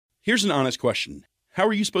Here's an honest question. How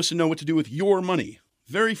are you supposed to know what to do with your money?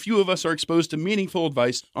 Very few of us are exposed to meaningful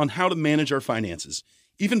advice on how to manage our finances.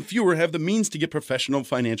 Even fewer have the means to get professional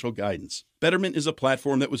financial guidance. Betterment is a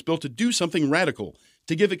platform that was built to do something radical,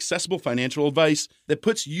 to give accessible financial advice that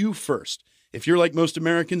puts you first. If you're like most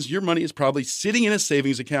Americans, your money is probably sitting in a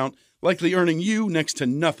savings account, likely earning you next to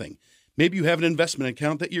nothing. Maybe you have an investment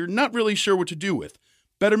account that you're not really sure what to do with.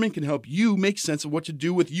 Betterment can help you make sense of what to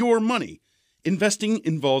do with your money. Investing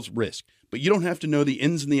involves risk, but you don't have to know the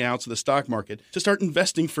ins and the outs of the stock market to start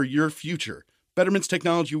investing for your future. Betterment's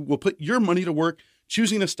technology will put your money to work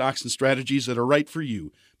choosing the stocks and strategies that are right for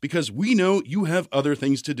you, because we know you have other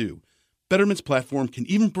things to do. Betterment's platform can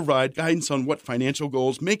even provide guidance on what financial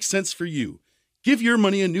goals make sense for you. Give your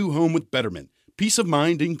money a new home with Betterment, peace of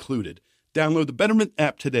mind included. Download the Betterment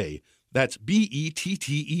app today. That's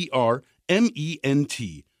BETTERMENT,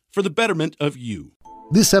 for the betterment of you.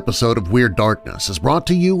 This episode of Weird Darkness is brought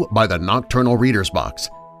to you by the Nocturnal Reader's Box.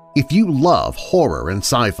 If you love horror and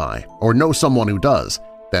sci-fi, or know someone who does,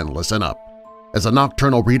 then listen up. As a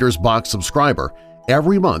Nocturnal Reader's Box subscriber,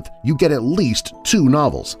 every month you get at least 2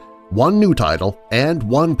 novels, 1 new title and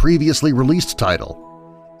 1 previously released title.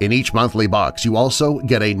 In each monthly box you also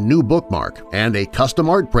get a new bookmark and a custom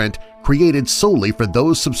art print created solely for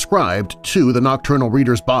those subscribed to the Nocturnal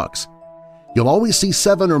Reader's Box. You'll always see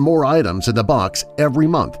 7 or more items in the box every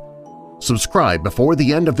month. Subscribe before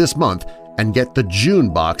the end of this month and get the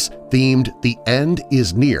June box themed The End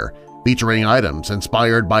is Near, featuring items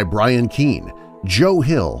inspired by Brian Keene, Joe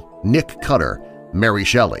Hill, Nick Cutter, Mary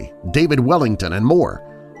Shelley, David Wellington, and more.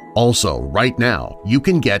 Also, right now, you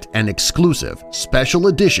can get an exclusive special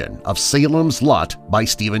edition of Salem's Lot by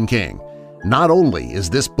Stephen King. Not only is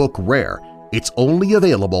this book rare, it's only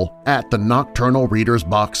available at the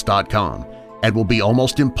NocturnalReadersBox.com and will be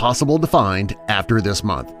almost impossible to find after this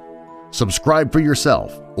month. Subscribe for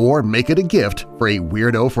yourself or make it a gift for a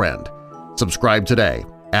weirdo friend. Subscribe today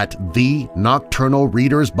at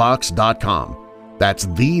thenocturnalreadersbox.com. That's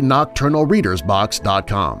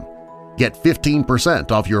thenocturnalreadersbox.com. Get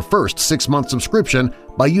 15% off your first 6-month subscription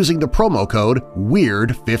by using the promo code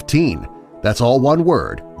WEIRD15. That's all one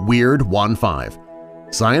word,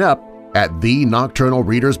 WEIRD15. Sign up at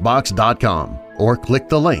thenocturnalreadersbox.com or click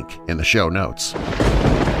the link in the show notes.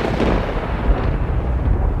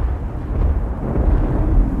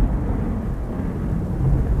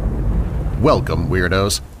 Welcome,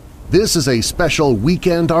 Weirdos! This is a special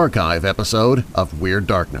Weekend Archive episode of Weird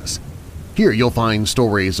Darkness. Here you'll find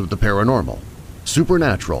stories of the paranormal,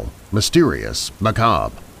 supernatural, mysterious,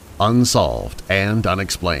 macabre, unsolved, and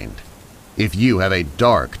unexplained. If you have a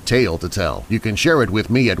dark tale to tell, you can share it with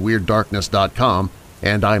me at WeirdDarkness.com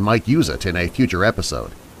and I might use it in a future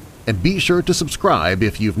episode. And be sure to subscribe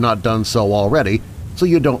if you've not done so already so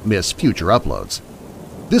you don't miss future uploads.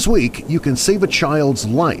 This week, you can save a child's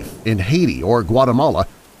life in Haiti or Guatemala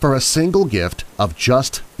for a single gift of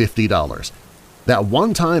just $50. That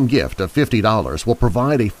one-time gift of $50 will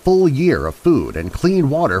provide a full year of food and clean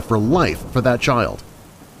water for life for that child.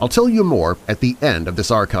 I'll tell you more at the end of this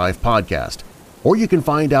archive podcast, or you can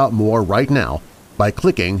find out more right now by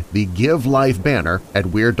clicking the Give Life banner at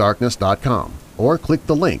WeirdDarkness.com or click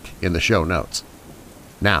the link in the show notes.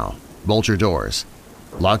 Now, bolt your doors,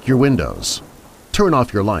 lock your windows, turn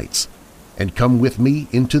off your lights, and come with me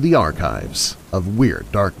into the archives of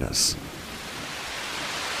Weird Darkness.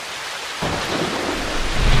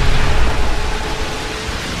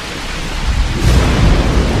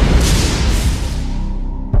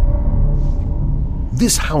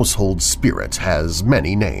 This household spirit has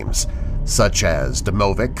many names, such as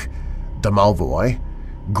Domovic, Domalvoy,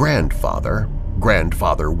 Grandfather,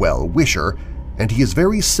 Grandfather Well-Wisher, and he is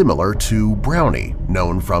very similar to Brownie,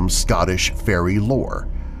 known from Scottish fairy lore.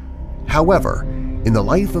 However, in the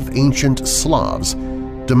life of ancient Slavs,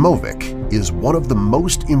 Domovic is one of the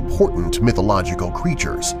most important mythological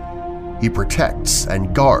creatures. He protects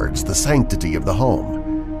and guards the sanctity of the home.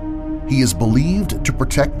 He is believed to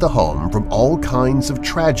protect the home from all kinds of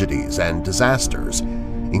tragedies and disasters,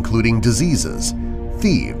 including diseases,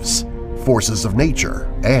 thieves, forces of nature,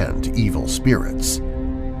 and evil spirits.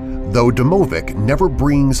 Though Domovic never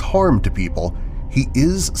brings harm to people, he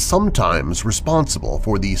is sometimes responsible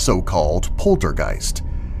for the so-called poltergeist.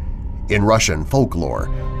 In Russian folklore,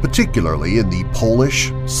 particularly in the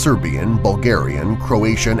Polish, Serbian, Bulgarian,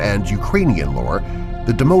 Croatian, and Ukrainian lore,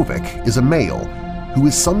 the Domovic is a male who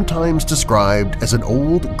is sometimes described as an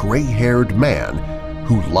old gray-haired man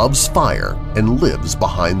who loves fire and lives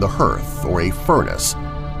behind the hearth or a furnace,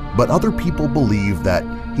 but other people believe that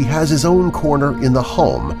he has his own corner in the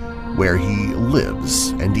home where he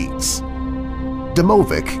lives and eats.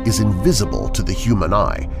 Domovic is invisible to the human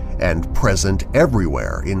eye and present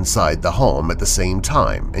everywhere inside the home at the same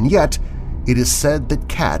time, and yet it is said that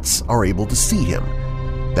cats are able to see him.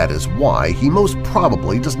 That is why he most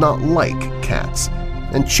probably does not like cats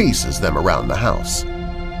and chases them around the house.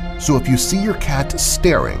 So if you see your cat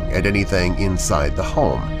staring at anything inside the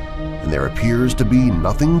home and there appears to be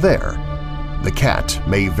nothing there, the cat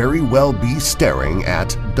may very well be staring at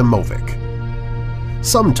Domovic.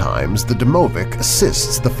 Sometimes the Domovic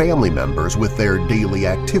assists the family members with their daily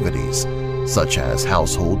activities, such as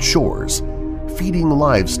household chores, feeding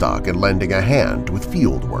livestock and lending a hand with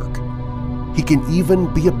field work. He can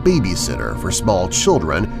even be a babysitter for small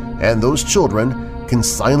children, and those children can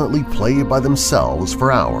silently play by themselves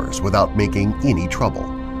for hours without making any trouble.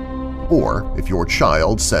 Or if your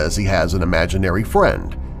child says he has an imaginary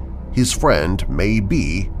friend, his friend may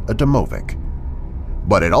be a Domovic.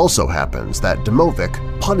 But it also happens that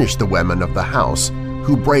Domovic punish the women of the house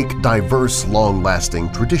who break diverse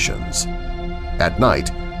long-lasting traditions. At night,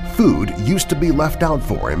 food used to be left out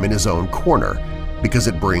for him in his own corner because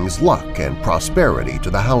it brings luck and prosperity to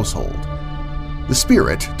the household. The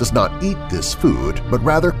spirit does not eat this food, but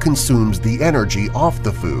rather consumes the energy off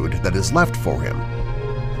the food that is left for him.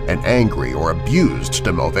 An angry or abused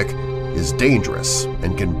Domovic is dangerous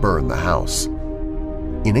and can burn the house.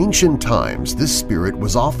 In ancient times, this spirit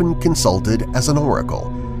was often consulted as an oracle,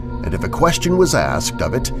 and if a question was asked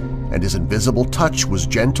of it and his invisible touch was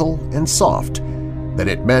gentle and soft, then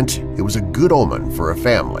it meant it was a good omen for a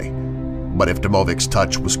family. But if Domovic's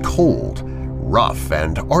touch was cold, rough,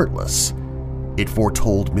 and artless, it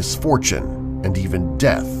foretold misfortune and even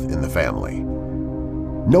death in the family.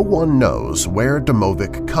 No one knows where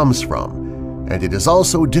Domovic comes from, and it is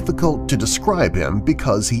also difficult to describe him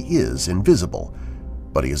because he is invisible,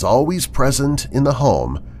 but he is always present in the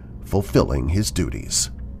home, fulfilling his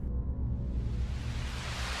duties.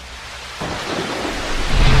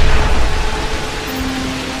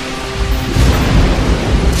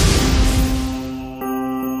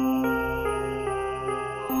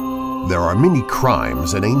 There are many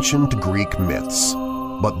crimes in ancient Greek myths,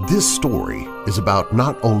 but this story is about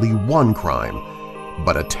not only one crime,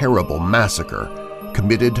 but a terrible massacre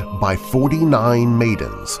committed by 49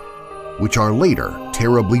 maidens, which are later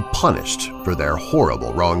terribly punished for their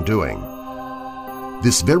horrible wrongdoing.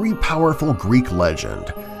 This very powerful Greek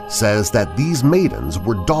legend says that these maidens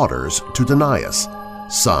were daughters to Danaus,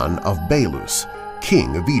 son of Belus,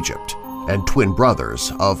 king of Egypt, and twin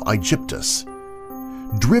brothers of Aegyptus.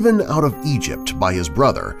 Driven out of Egypt by his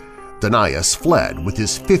brother, Danaus fled with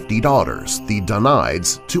his 50 daughters, the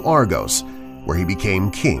Danaids, to Argos, where he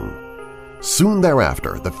became king. Soon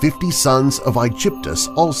thereafter, the 50 sons of Aegyptus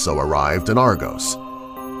also arrived in Argos.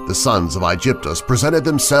 The sons of Aegyptus presented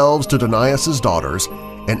themselves to Danaus's daughters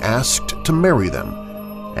and asked to marry them,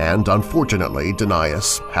 and unfortunately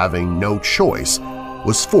Danaus, having no choice,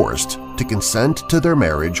 was forced to consent to their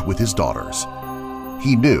marriage with his daughters.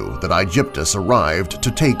 He knew that Aegyptus arrived to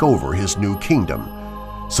take over his new kingdom,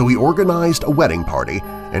 so he organized a wedding party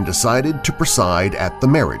and decided to preside at the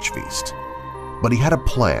marriage feast. But he had a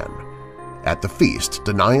plan. At the feast,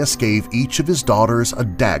 Danaus gave each of his daughters a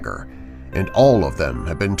dagger, and all of them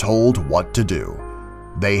had been told what to do.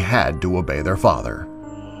 They had to obey their father.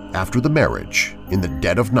 After the marriage, in the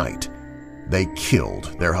dead of night, they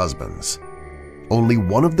killed their husbands. Only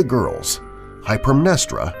one of the girls,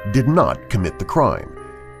 Hypermnestra, did not commit the crime.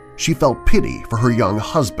 She felt pity for her young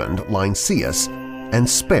husband, Lynceus, and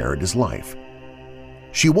spared his life.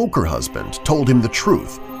 She woke her husband, told him the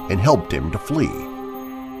truth, and helped him to flee.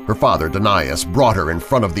 Her father, Danaus, brought her in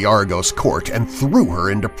front of the Argos court and threw her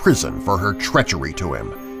into prison for her treachery to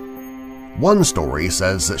him. One story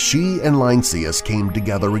says that she and Lynceus came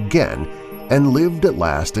together again and lived at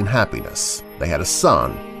last in happiness. They had a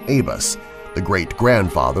son, Abas, the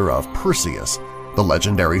great-grandfather of Perseus, the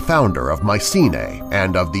legendary founder of Mycenae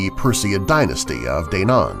and of the Perseid dynasty of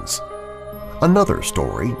Danaans. Another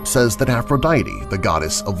story says that Aphrodite, the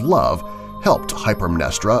goddess of love, helped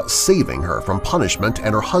Hypermnestra, saving her from punishment,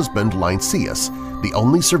 and her husband Lynceus, the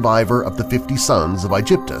only survivor of the 50 sons of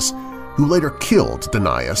Aegyptus, who later killed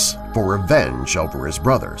Danaus for revenge over his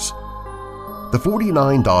brothers. The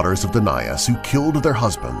 49 daughters of Danaus who killed their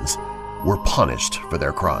husbands were punished for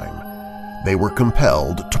their crime. They were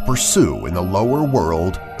compelled to pursue in the lower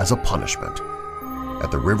world as a punishment. At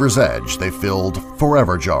the river's edge they filled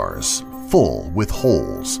forever jars full with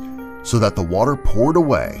holes so that the water poured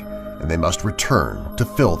away and they must return to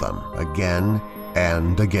fill them again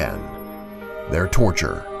and again. Their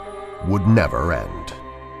torture would never end.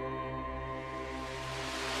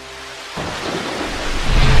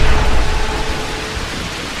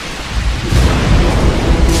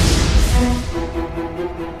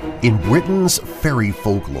 In Britain's fairy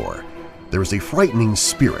folklore, there is a frightening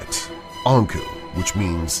spirit, Anku, which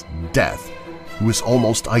means death, who is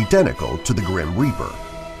almost identical to the Grim Reaper,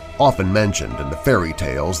 often mentioned in the fairy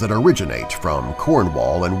tales that originate from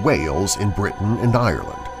Cornwall and Wales in Britain and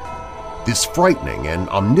Ireland. This frightening and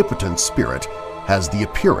omnipotent spirit has the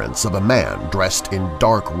appearance of a man dressed in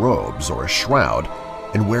dark robes or a shroud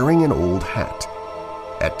and wearing an old hat.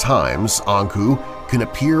 At times, Anku can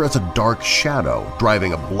appear as a dark shadow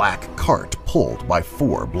driving a black cart pulled by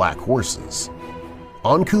 4 black horses.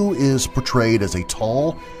 Anku is portrayed as a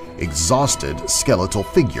tall, exhausted skeletal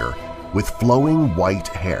figure with flowing white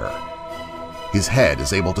hair. His head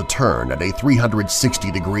is able to turn at a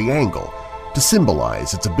 360-degree angle to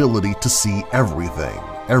symbolize its ability to see everything,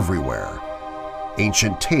 everywhere.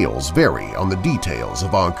 Ancient tales vary on the details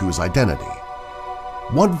of Anku's identity.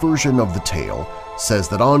 One version of the tale says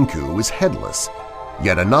that Anku is headless,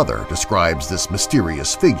 yet another describes this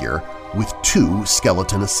mysterious figure with 2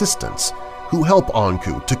 skeleton assistants who help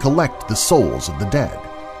Anku to collect the souls of the dead.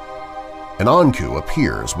 An Anku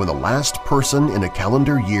appears when the last person in a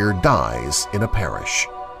calendar year dies in a parish.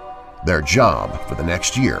 Their job for the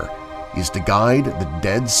next year is to guide the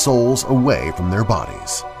dead souls away from their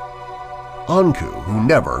bodies. Anku, who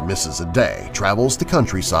never misses a day, travels the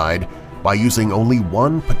countryside by using only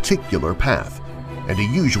one particular path, and he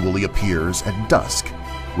usually appears at dusk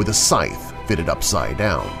with a scythe fitted upside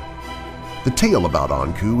down. The tale about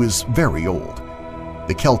Anku is very old.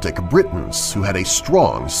 The Celtic Britons, who had a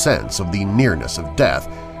strong sense of the nearness of death,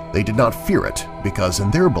 they did not fear it because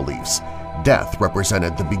in their beliefs, death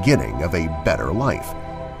represented the beginning of a better life,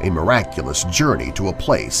 a miraculous journey to a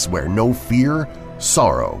place where no fear,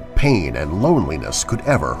 sorrow, pain, and loneliness could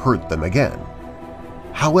ever hurt them again.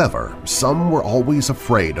 However, some were always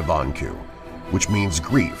afraid of Anku, which means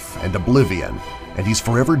grief and oblivion, and he's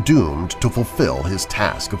forever doomed to fulfill his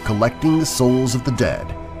task of collecting the souls of the dead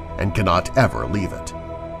and cannot ever leave it.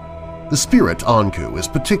 The spirit Anku is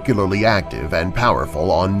particularly active and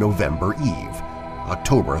powerful on November Eve,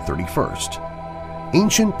 October 31st.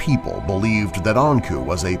 Ancient people believed that Anku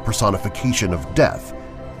was a personification of death,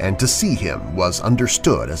 and to see him was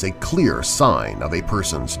understood as a clear sign of a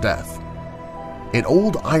person's death. An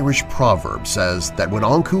old Irish proverb says that when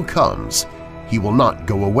Anku comes, he will not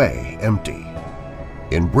go away empty.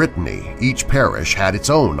 In Brittany, each parish had its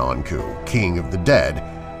own Anku, king of the dead,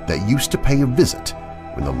 that used to pay a visit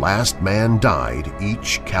when the last man died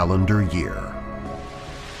each calendar year.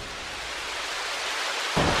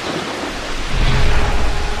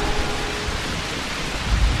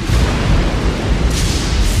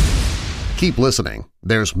 Keep listening.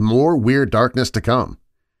 There's more Weird Darkness to come.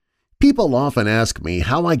 People often ask me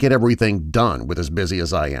how I get everything done with as busy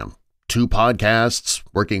as I am. 2 podcasts,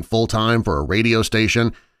 working full-time for a radio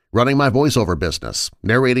station, running my voiceover business,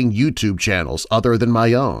 narrating YouTube channels other than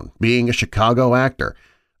my own, being a Chicago actor.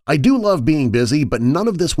 I do love being busy, but none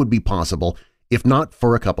of this would be possible if not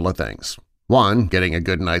for a couple of things. 1, getting a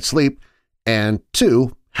good night's sleep, and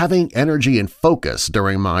 2, having energy and focus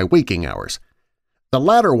during my waking hours. The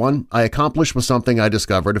latter one I accomplished with something I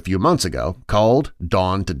discovered a few months ago called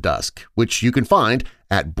Dawn to Dusk, which you can find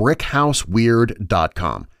at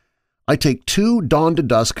brickhouseweird.com. I take 2 Dawn to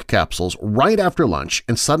Dusk capsules right after lunch,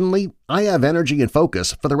 and suddenly I have energy and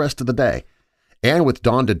focus for the rest of the day. And with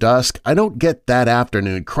Dawn to Dusk, I don't get that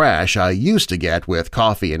afternoon crash I used to get with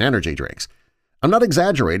coffee and energy drinks. I'm not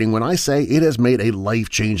exaggerating when I say it has made a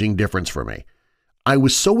life-changing difference for me. I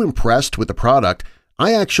was so impressed with the product,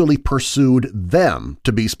 I actually pursued them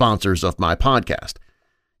to be sponsors of my podcast.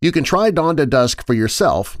 You can try Dawn to Dusk for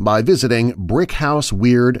yourself by visiting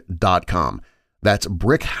brickhouseweird.com. That's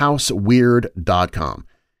brickhouseweird.com.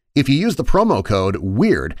 If you use the promo code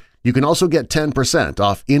WEIRD, you can also get 10%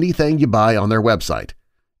 off anything you buy on their website.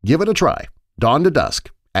 Give it a try. Dawn to Dusk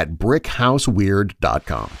at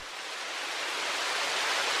brickhouseweird.com.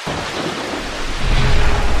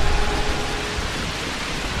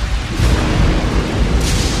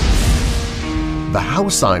 The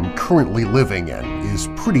house I'm currently living in is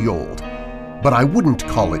pretty old, but I wouldn't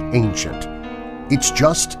call it ancient. It's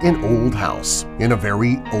just an old house in a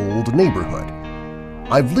very old neighborhood.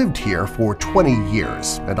 I've lived here for 20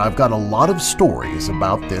 years, and I've got a lot of stories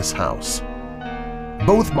about this house.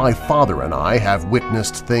 Both my father and I have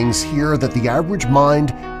witnessed things here that the average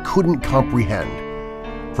mind couldn't comprehend,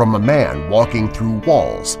 from a man walking through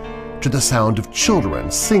walls to the sound of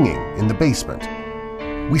children singing in the basement.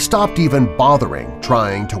 We stopped even bothering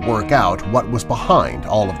trying to work out what was behind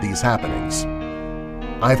all of these happenings.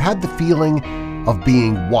 I've had the feeling of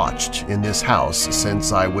being watched in this house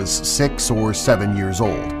since I was 6 or 7 years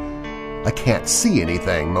old. I can't see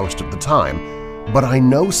anything most of the time, but I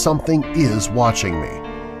know something is watching me.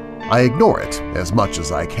 I ignore it as much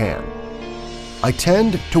as I can. I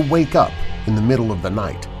tend to wake up in the middle of the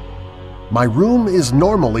night. My room is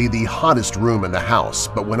normally the hottest room in the house,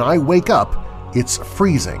 but when I wake up, it's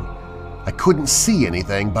freezing. I couldn't see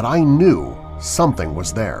anything, but I knew something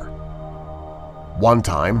was there. One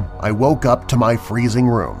time, I woke up to my freezing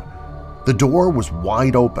room. The door was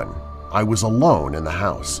wide open. I was alone in the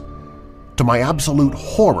house. To my absolute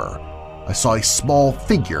horror, I saw a small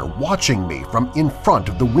figure watching me from in front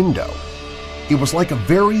of the window. It was like a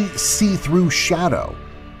very see-through shadow.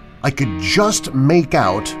 I could just make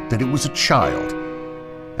out that it was a child.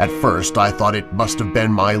 At first, I thought it must have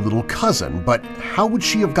been my little cousin, but how would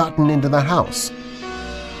she have gotten into the house?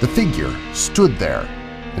 The figure stood there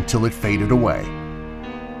until it faded away.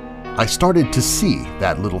 I started to see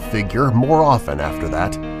that little figure more often after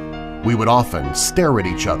that. We would often stare at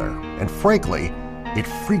each other, and frankly, it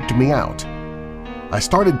freaked me out. I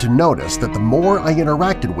started to notice that the more I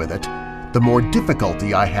interacted with it, the more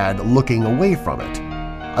difficulty I had looking away from it.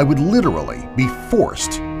 I would literally be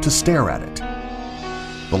forced to stare at it.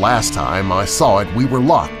 The last time I saw it, we were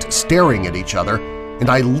locked, staring at each other, and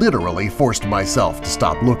I literally forced myself to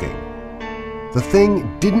stop looking. The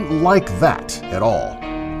thing didn't like that at all.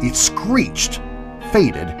 It screeched,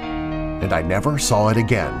 faded, and I never saw it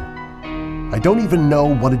again. I don't even know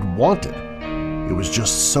what it wanted. It was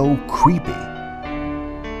just so creepy.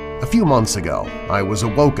 A few months ago, I was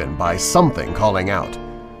awoken by something calling out.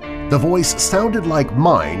 The voice sounded like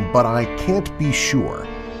mine, but I can't be sure.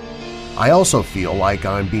 I also feel like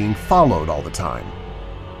I'm being followed all the time.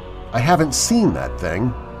 I haven't seen that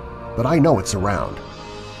thing, but I know it's around.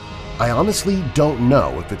 I honestly don't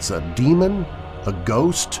know if it's a demon, a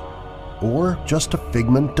ghost, or just a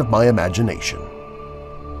figment of my imagination.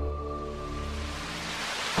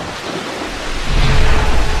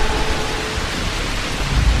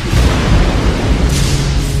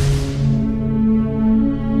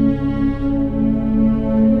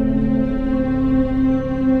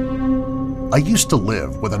 I used to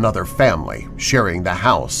live with another family, sharing the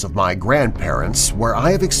house of my grandparents, where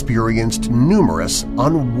I have experienced numerous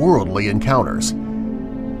unworldly encounters.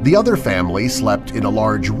 The other family slept in a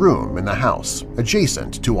large room in the house,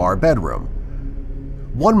 adjacent to our bedroom.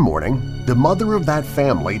 One morning, the mother of that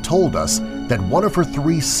family told us that one of her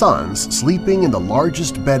 3 sons sleeping in the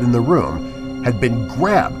largest bed in the room had been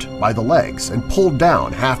grabbed by the legs and pulled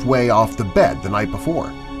down halfway off the bed the night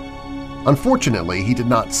before. Unfortunately, he did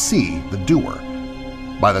not see the doer.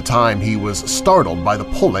 By the time he was startled by the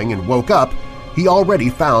pulling and woke up, he already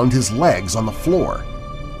found his legs on the floor.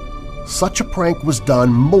 Such a prank was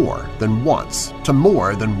done more than once to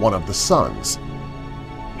more than one of the sons.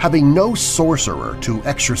 Having no sorcerer to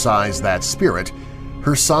exorcise that spirit,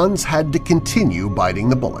 her sons had to continue biting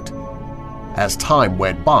the bullet. As time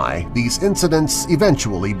went by, these incidents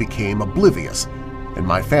eventually became oblivious, and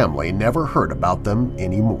my family never heard about them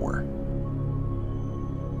anymore.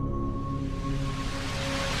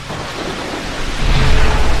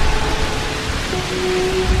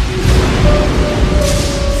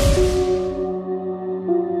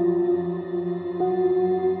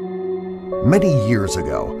 Many years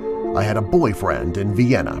ago, I had a boyfriend in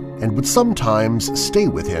Vienna and would sometimes stay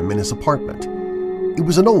with him in his apartment. It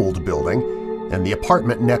was an old building, and the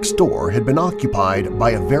apartment next door had been occupied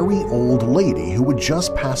by a very old lady who had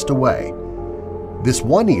just passed away. This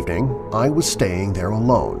one evening, I was staying there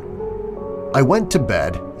alone. I went to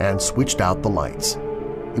bed and switched out the lights.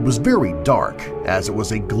 It was very dark, as it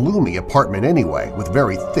was a gloomy apartment anyway with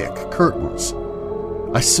very thick curtains.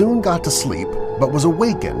 I soon got to sleep, but was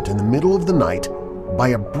awakened in the middle of the night by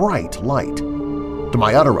a bright light. To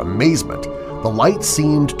my utter amazement, the light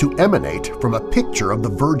seemed to emanate from a picture of the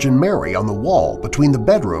Virgin Mary on the wall between the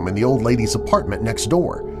bedroom and the old lady's apartment next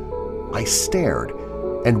door. I stared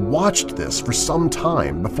and watched this for some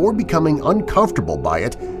time before becoming uncomfortable by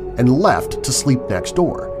it and left to sleep next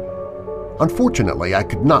door. Unfortunately, I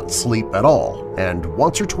could not sleep at all, and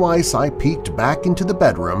once or twice I peeked back into the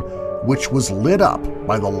bedroom, which was lit up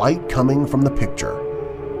by the light coming from the picture.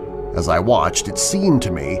 As I watched, it seemed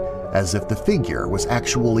to me as if the figure was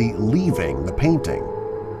actually leaving the painting.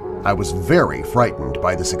 I was very frightened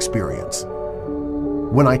by this experience.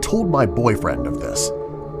 When I told my boyfriend of this,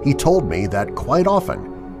 he told me that quite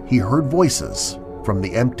often he heard voices from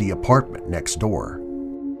the empty apartment next door.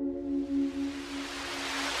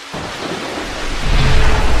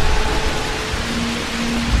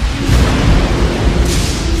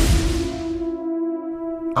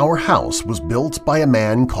 Our house was built by a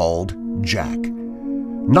man called Jack.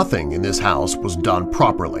 Nothing in this house was done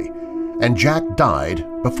properly, and Jack died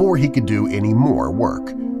before he could do any more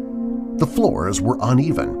work. The floors were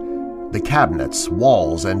uneven. The cabinets,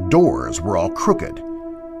 walls, and doors were all crooked.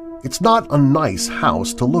 It's not a nice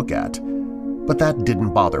house to look at, but that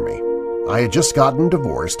didn't bother me. I had just gotten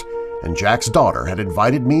divorced, and Jack's daughter had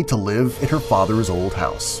invited me to live in her father's old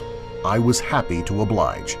house. I was happy to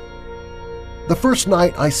oblige. The first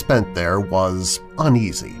night I spent there was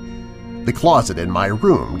uneasy. The closet in my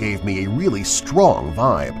room gave me a really strong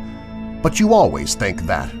vibe. But you always think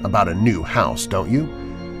that about a new house, don't you?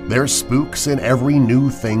 There's spooks in every new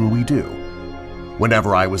thing we do.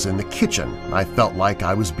 Whenever I was in the kitchen, I felt like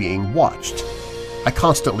I was being watched. I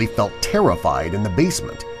constantly felt terrified in the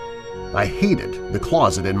basement. I hated the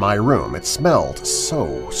closet in my room. It smelled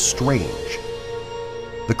so strange.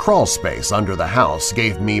 The crawl space under the house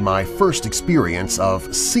gave me my first experience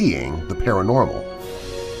of seeing the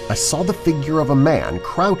paranormal. I saw the figure of a man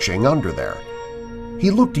crouching under there. He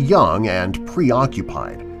looked young and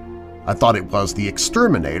preoccupied. I thought it was the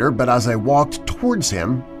exterminator, but as I walked towards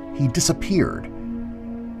him, he disappeared.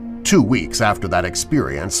 2 weeks after that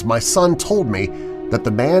experience, my son told me that the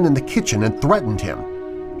man in the kitchen had threatened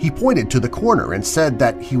him. He pointed to the corner and said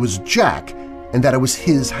that he was Jack and that it was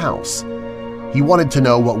his house. He wanted to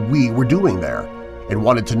know what we were doing there and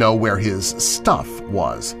wanted to know where his stuff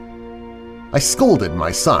was. I scolded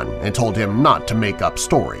my son and told him not to make up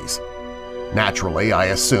stories. Naturally, I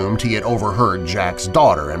assumed he had overheard Jack's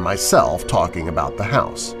daughter and myself talking about the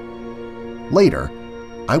house. Later,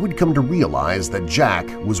 I would come to realize that Jack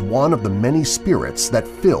was one of the many spirits that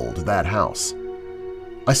filled that house.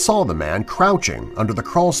 I saw the man crouching under the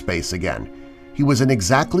crawl space again. He was in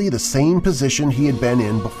exactly the same position he had been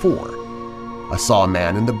in before. I saw a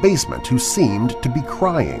man in the basement who seemed to be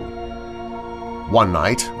crying. One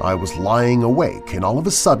night, I was lying awake, and all of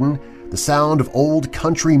a sudden, the sound of old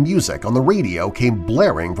country music on the radio came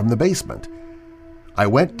blaring from the basement. I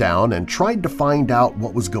went down and tried to find out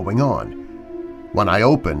what was going on. When I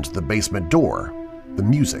opened the basement door, the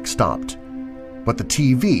music stopped. But the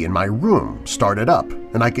TV in my room started up,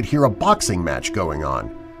 and I could hear a boxing match going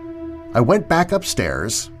on. I went back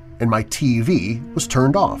upstairs, and my TV was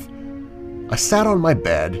turned off. I sat on my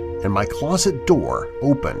bed, and my closet door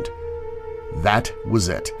opened. That was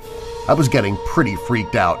it. I was getting pretty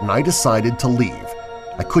freaked out, and I decided to leave.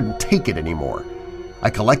 I couldn't take it anymore. I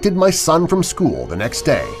collected my son from school the next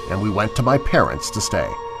day, and we went to my parents to stay.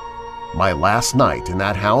 My last night in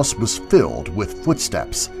that house was filled with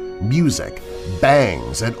footsteps, music,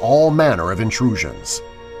 bangs, and all manner of intrusions.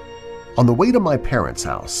 On the way to my parents'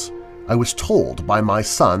 house, I was told by my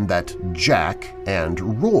son that Jack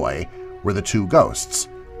and Roy were the two ghosts.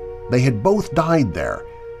 They had both died there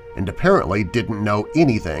and apparently didn't know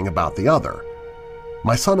anything about the other.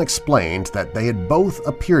 My son explained that they had both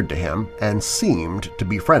appeared to him and seemed to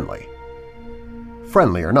be friendly.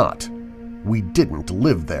 Friendly or not, we didn't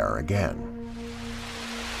live there again.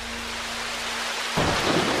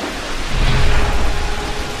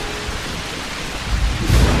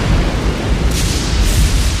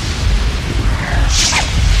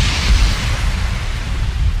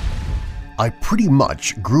 I pretty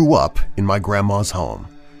much grew up in my grandma's home.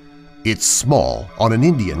 It's small on an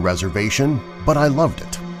Indian reservation, but I loved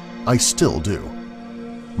it. I still do.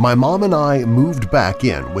 My mom and I moved back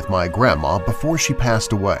in with my grandma before she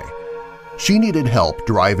passed away. She needed help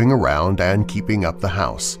driving around and keeping up the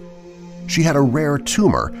house. She had a rare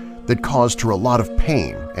tumor that caused her a lot of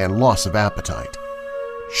pain and loss of appetite.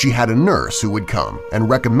 She had a nurse who would come and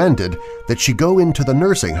recommended that she go into the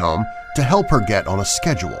nursing home to help her get on a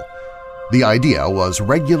schedule. The idea was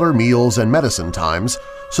regular meals and medicine times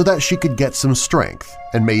so that she could get some strength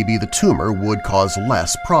and maybe the tumor would cause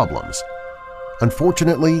less problems.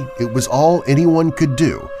 Unfortunately, it was all anyone could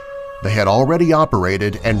do. They had already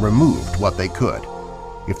operated and removed what they could.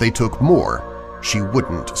 If they took more, she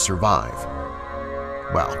wouldn't survive.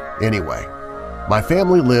 Well, anyway, my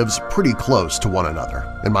family lives pretty close to one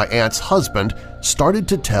another, and my aunt's husband started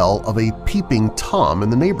to tell of a peeping Tom in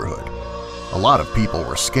the neighborhood. A lot of people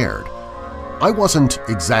were scared. I wasn't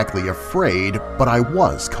exactly afraid, but I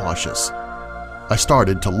was cautious. I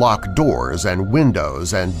started to lock doors and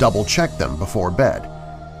windows and double-check them before bed.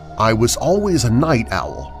 I was always a night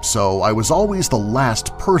owl, so I was always the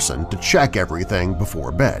last person to check everything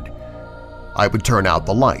before bed. I would turn out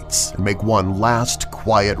the lights and make one last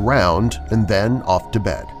quiet round and then off to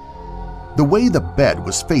bed. The way the bed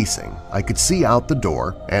was facing, I could see out the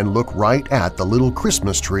door and look right at the little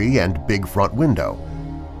Christmas tree and big front window.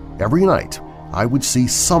 Every night, I would see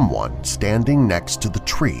someone standing next to the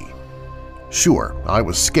tree. Sure, I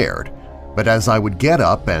was scared, but as I would get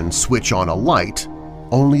up and switch on a light,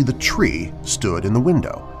 only the tree stood in the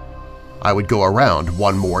window. I would go around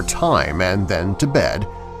one more time and then to bed,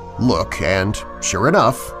 look, and sure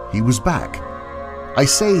enough, he was back. I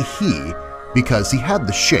say he because he had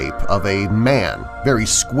the shape of a man, very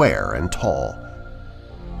square and tall.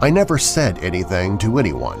 I never said anything to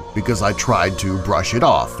anyone because I tried to brush it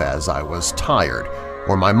off as I was tired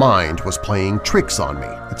or my mind was playing tricks on me,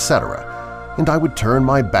 etc., and I would turn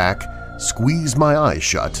my back, squeeze my eyes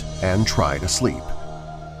shut, and try to sleep.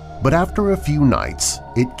 But after a few nights,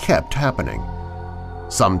 it kept happening.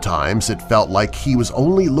 Sometimes it felt like he was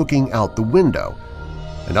only looking out the window,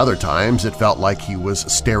 and other times it felt like he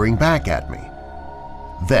was staring back at me.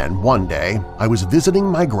 Then one day I was visiting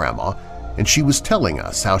my grandma and she was telling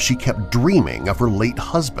us how she kept dreaming of her late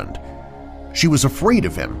husband. She was afraid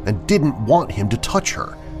of him and didn't want him to touch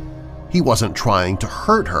her. He wasn't trying to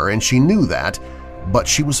hurt her and she knew that, but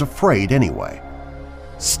she was afraid anyway.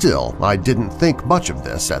 Still, I didn't think much of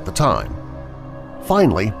this at the time.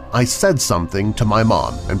 Finally, I said something to my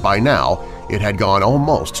mom, and by now it had gone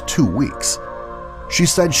almost 2 weeks. She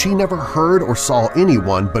said she never heard or saw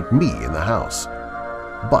anyone but me in the house.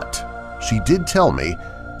 But she did tell me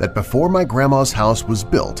that before my grandma's house was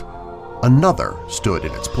built, another stood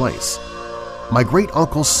in its place. My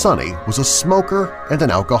great-uncle Sonny was a smoker and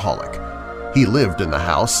an alcoholic. He lived in the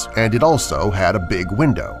house, and it also had a big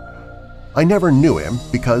window. I never knew him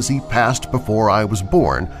because he passed before I was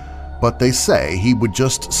born, but they say he would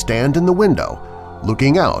just stand in the window,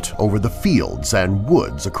 looking out over the fields and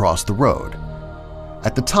woods across the road.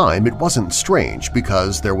 At the time, it wasn't strange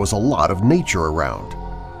because there was a lot of nature around.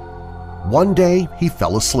 One day he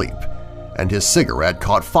fell asleep, and his cigarette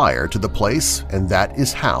caught fire to the place, and that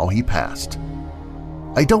is how he passed.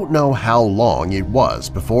 I don't know how long it was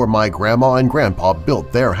before my grandma and grandpa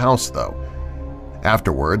built their house, though.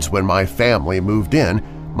 Afterwards, when my family moved in,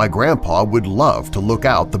 my grandpa would love to look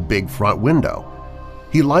out the big front window.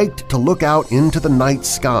 He liked to look out into the night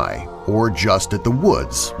sky or just at the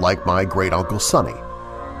woods like my great-uncle Sonny.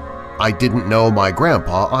 I didn't know my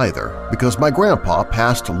grandpa either because my grandpa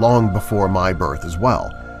passed long before my birth as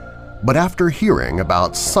well. But after hearing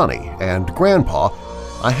about Sonny and Grandpa,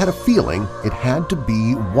 I had a feeling it had to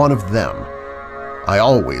be one of them. I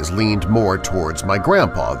always leaned more towards my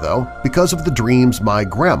grandpa, though, because of the dreams my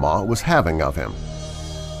grandma was having of him.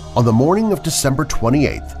 On the morning of December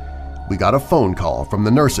 28th, we got a phone call from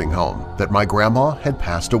the nursing home that my grandma had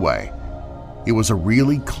passed away. It was a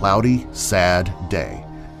really cloudy, sad day.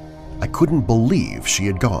 I couldn't believe she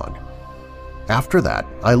had gone. After that,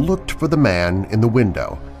 I looked for the man in the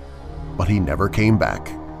window, but he never came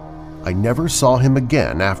back. I never saw him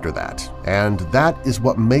again after that, and that is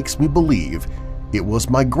what makes me believe it was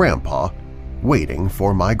my grandpa waiting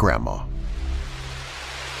for my grandma.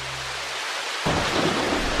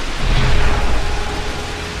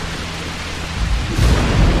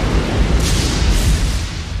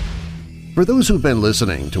 For those who've been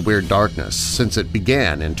listening to Weird Darkness since it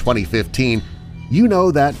began in 2015, you know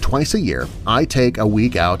that twice a year I take a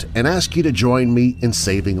week out and ask you to join me in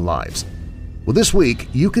saving lives. Well, this week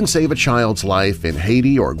you can save a child's life in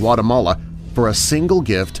Haiti or Guatemala for a single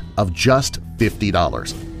gift of just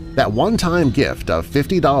 $50. That one-time gift of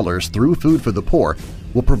 $50 through Food for the Poor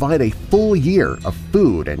will provide a full year of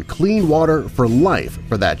food and clean water for life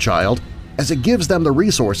for that child, as it gives them the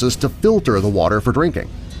resources to filter the water for drinking.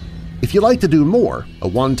 If you'd like to do more, a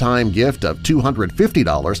one-time gift of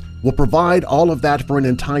 $250 will provide all of that for an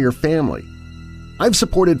entire family. I've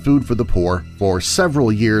supported Food for the Poor for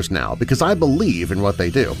several years now because I believe in what they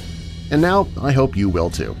do, and now I hope you will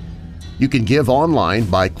too. You can give online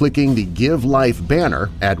by clicking the Give Life banner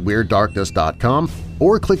at WeirdDarkness.com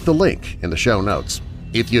or click the link in the show notes.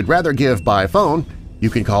 If you'd rather give by phone, you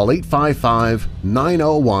can call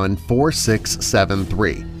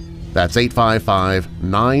 855-901-4673. That's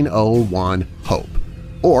 855-901-HOPE.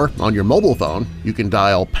 Or on your mobile phone, you can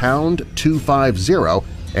dial #250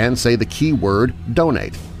 and say the keyword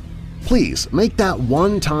Donate. Please make that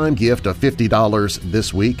one-time gift of $50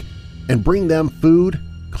 this week and bring them food,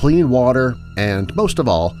 clean water, and most of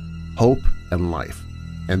all, hope and life.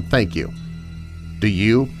 And thank you. Do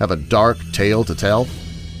you have a dark tale to tell?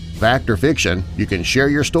 Fact or fiction, you can share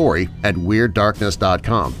your story at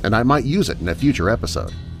WeirdDarkness.com, and I might use it in a future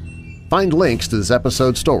episode. Find links to this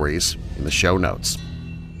episode's stories in the show notes.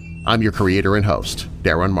 I'm your creator and host,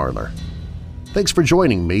 Darren Marlar. Thanks for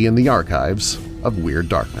joining me in the archives of Weird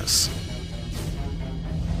Darkness.